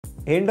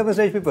End of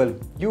message, people.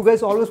 You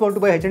guys always want to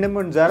buy H&M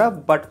and Zara,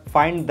 but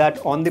find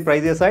that on the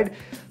pricier side.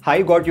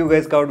 I got you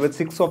guys covered with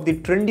 6 of the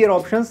trendier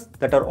options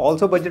that are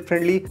also budget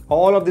friendly.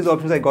 All of these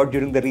options I got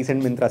during the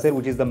recent Myntra sale,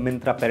 which is the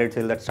Myntra Parade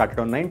sale that started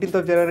on 19th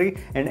of January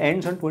and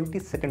ends on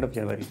 22nd of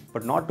January.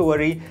 But not to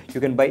worry, you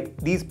can buy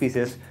these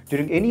pieces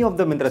during any of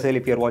the Myntra sale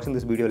if you are watching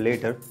this video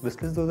later.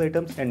 Wishlist those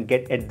items and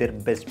get at their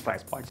best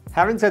price points.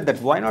 Having said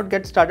that, why not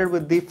get started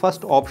with the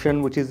first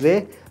option, which is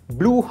a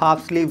blue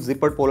half sleeve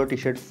zippered polo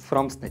t-shirt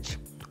from Snitch.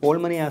 Old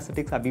money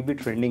aesthetics abhi bhi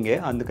trending hai,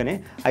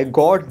 andukane I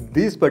got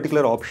this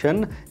particular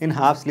option in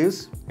half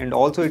sleeves, and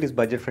also it is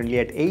budget friendly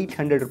at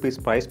 800 rupees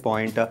price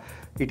point.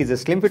 It is a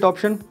slim fit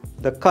option.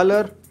 The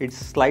color, it's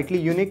slightly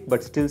unique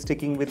but still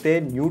sticking with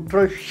a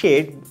neutral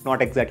shade,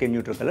 not exactly a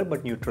neutral color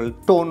but neutral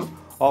tone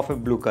of a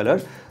blue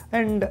color,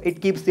 and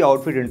it keeps the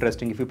outfit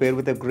interesting. If you pair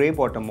with a grey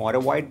bottom or a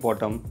white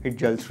bottom, it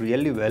gels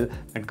really well.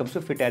 When it comes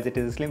to fit, as it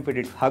is a slim fit,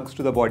 it hugs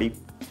to the body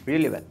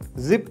really well.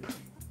 Zip,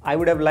 I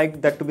would have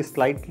liked that to be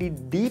slightly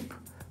deep,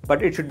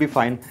 but it should be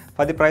fine.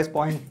 For the price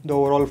point, the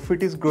overall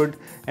fit is good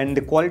and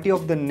the quality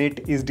of the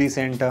knit is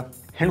decent.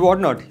 And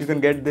whatnot, you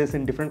can get this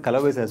in different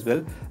colorways as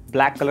well.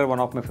 Black color, one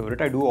of my favorite.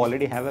 I do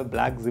already have a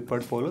black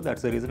zippered polo.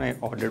 That's the reason I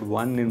ordered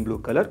one in blue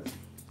color.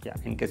 Yeah,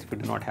 in case if you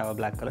do not have a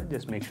black color,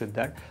 just make sure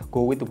that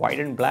go with white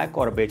and black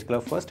or a beige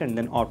color first and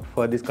then opt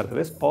for these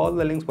colorways. All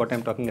the links what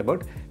I'm talking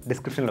about,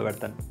 description lo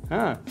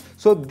vartanu.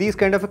 So these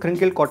kind of a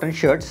crinkle cotton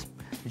shirts,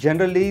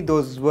 generally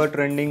those were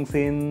trending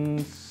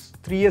since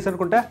 3 years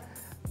anukunta.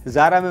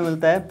 Zara mein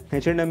milta hai,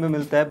 H&M mein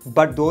milta hai,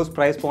 but those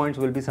price points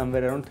will be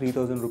somewhere around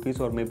 3000 rupees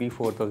or maybe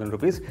 4000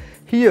 rupees.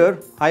 Here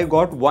I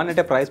got one at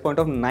a price point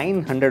of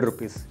 900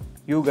 rupees.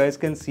 You guys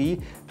can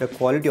see the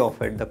quality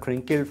of it, the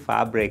crinkled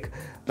fabric.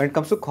 When it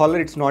comes to collar,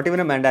 it's not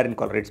even a mandarin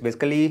collar. It's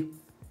basically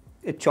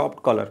a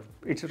chopped collar.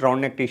 It's a round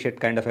neck t-shirt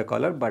kind of a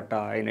collar, but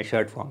in a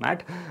shirt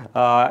format.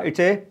 It's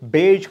a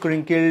beige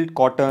crinkled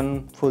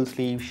cotton full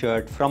sleeve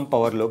shirt from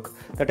Powerlook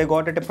that I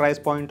got at a price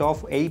point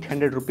of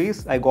 800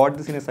 rupees. I got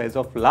this in a size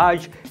of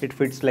large. It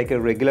fits like a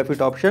regular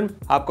fit option.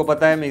 Aapko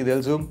pata hai, main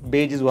del zoom.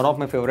 Beige is one of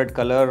my favorite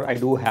color. I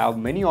do have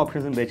many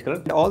options in beige color.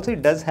 And also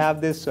it does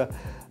have this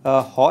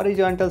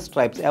horizontal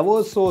stripes,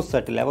 ever so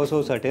subtle, ever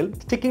so subtle.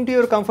 Sticking to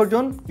your comfort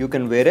zone, you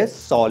can wear a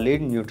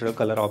solid neutral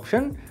color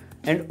option.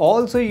 And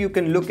also you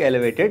can look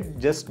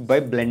elevated just by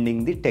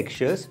blending the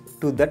textures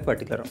to that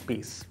particular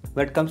piece.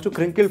 When it comes to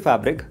crinkled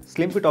fabric,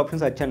 slim fit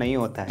options acha nahi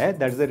hota hai.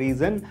 That's the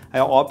reason I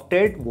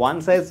opted one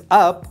size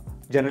up.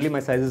 Generally my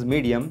size is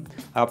medium.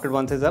 I opted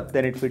one size up,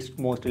 then it fits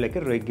mostly like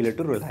a regular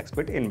to relaxed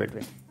fit in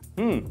between.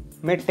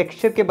 मैं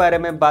texture के बारे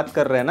में बात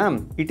कर रहे हैं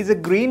ना. It is a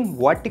green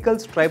vertical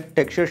striped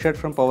texture shirt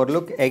from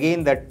Powerlook.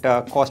 Again, that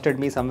costed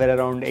me somewhere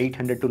around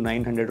 800 to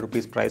 900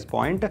 rupees price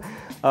point.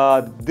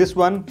 This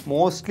one,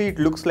 mostly it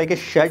looks like a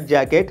shirt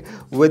jacket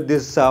with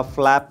this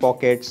flap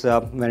pockets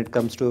when it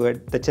comes to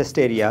the chest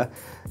area.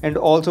 And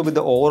also with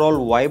the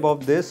overall vibe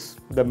of this,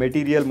 the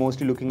material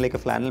mostly looking like a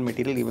flannel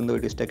material even though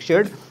it is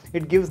textured.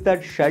 It gives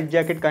that shirt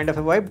jacket kind of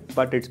a vibe,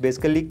 but it's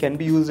basically can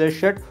be used as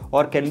shirt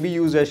or can be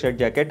used as shirt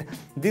jacket.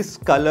 This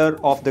color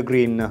of the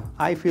green,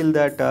 I feel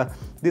that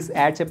this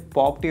adds a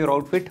pop to your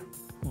outfit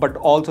but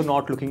also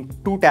not looking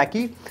too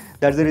tacky.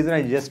 That's the reason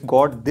I just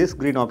got this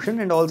green option.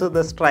 And also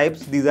the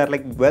stripes, these are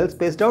like well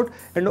spaced out,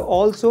 and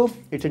also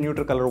it's a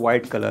neutral color,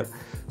 white color.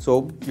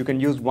 So you can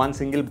use one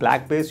single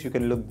black base, you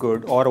can look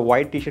good, or a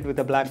white t-shirt with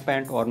a black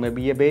pant, or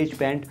maybe a beige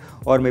pant,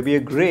 or maybe a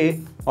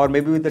gray, or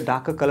maybe with the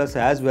darker colors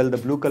as well, the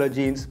blue color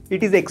jeans.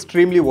 It is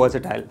extremely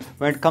versatile.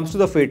 When it comes to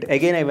the fit,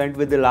 again I went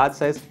with the large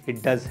size.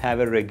 It does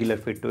have a regular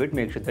fit to it.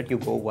 Make sure that you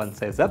go one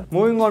size up.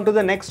 Moving on to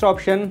the next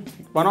option,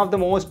 one of the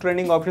most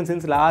trending options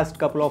since last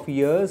couple of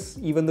years,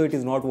 even though it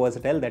is not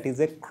versatile, that is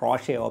a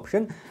crochet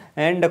option.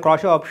 And the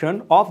crochet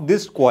option of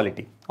this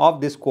quality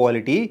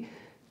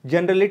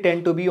generally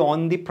tend to be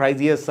on the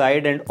pricier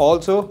side, and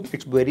also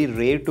it's very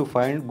rare to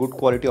find good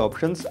quality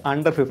options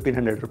under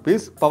 1500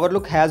 rupees.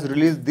 Powerlook has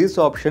released this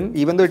option.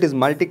 Even though it is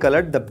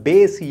multicolored, the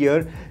base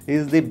here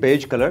is the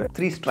beige color,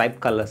 3 stripe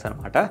colors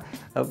anamata,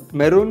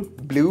 maroon,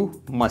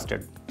 blue,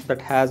 mustard,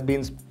 that has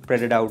been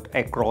spreaded out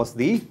across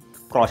the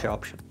crochet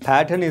option.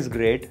 Pattern is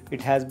great.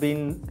 It has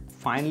been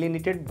finely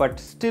knitted but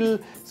still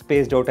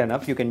spaced out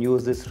enough. You can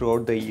use this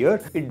throughout the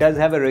year. It does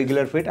have a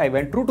regular fit. I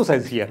went true to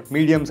size here,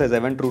 medium size. I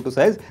went true to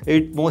size.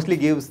 It mostly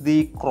gives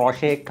the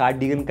crochet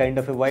cardigan kind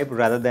of a vibe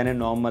rather than a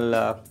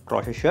normal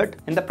crochet shirt.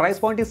 And the price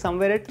point is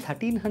somewhere at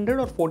 1300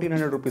 or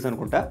 1400 rupees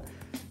anukunta.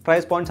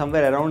 Price point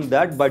somewhere around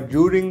that, but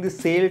during the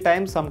sale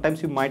time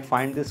sometimes you might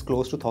find this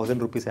close to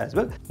 1000 rupees as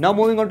well. Now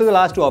moving on to the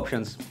last two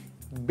options.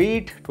 Be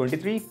it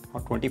 23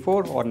 or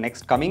 24 or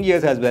next coming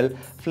years as well,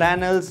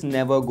 flannels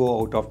never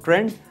go out of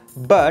trend.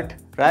 But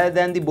rather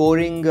than the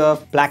boring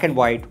black and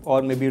white,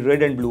 or maybe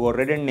red and blue, or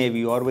red and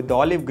navy, or with the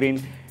olive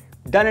green,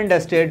 done and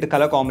dusted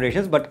color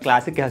combinations, but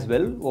classic as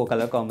well, or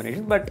color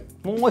combinations, but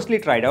mostly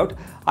tried out.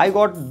 I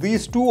got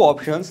these two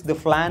options, the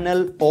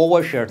flannel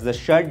overshirts, the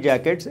shirt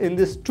jackets in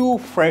these two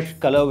fresh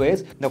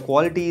colorways. The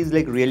quality is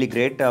like really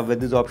great with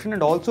this option,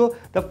 and also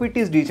the fit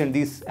is decent.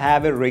 These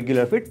have a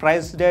regular fit,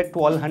 priced at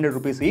 1200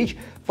 rupees each.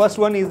 First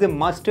one is the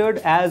mustard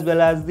as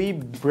well as the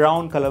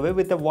brown colorway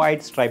with a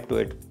white stripe to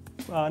it.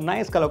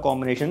 Nice color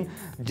combination,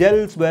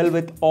 gels well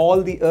with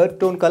all the earth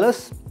tone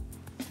colors,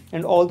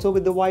 and also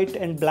with the white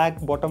and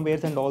black bottom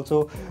wears, and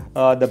also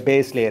the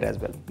base layer as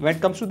well. When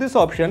it comes to this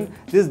option,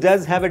 this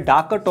does have a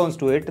darker tones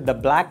to it, the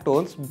black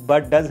tones,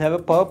 but does have a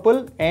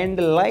purple and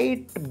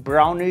light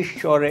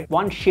brownish or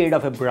one shade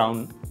of a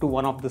brown to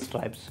one of the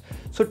stripes.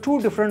 So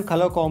two different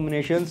color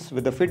combinations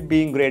with the fit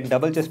being great,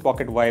 double chest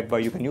pocket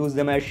vibe. You can use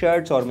them as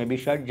shirts or maybe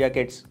shirt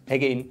jackets.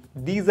 Again,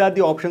 these are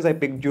the options I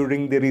picked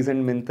during the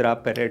recent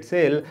Myntra parade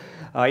sale.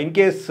 In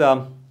case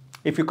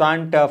if you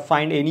can't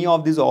find any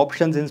of these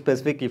options in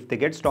specific, if they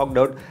get stocked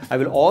out, I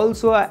will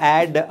also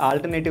add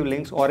alternative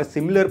links or a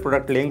similar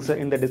product links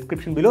in the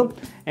description below,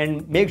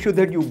 and make sure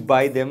that you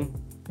buy them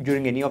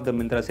during any of the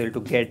Myntra sale to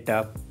get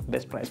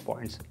best price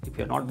points. If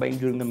you're not buying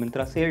during the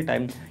Myntra sale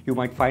time, you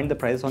might find the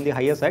prices on the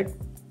higher side.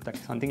 That's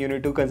something you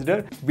need to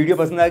consider. Video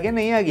pasand aa gaya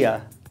nahi aa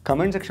gaya?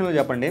 Comment section lo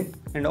japande,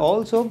 and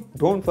also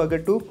don't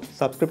forget to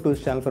subscribe to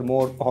this channel for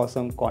more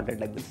awesome content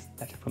like this.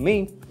 That's it from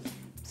me.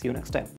 See you next time.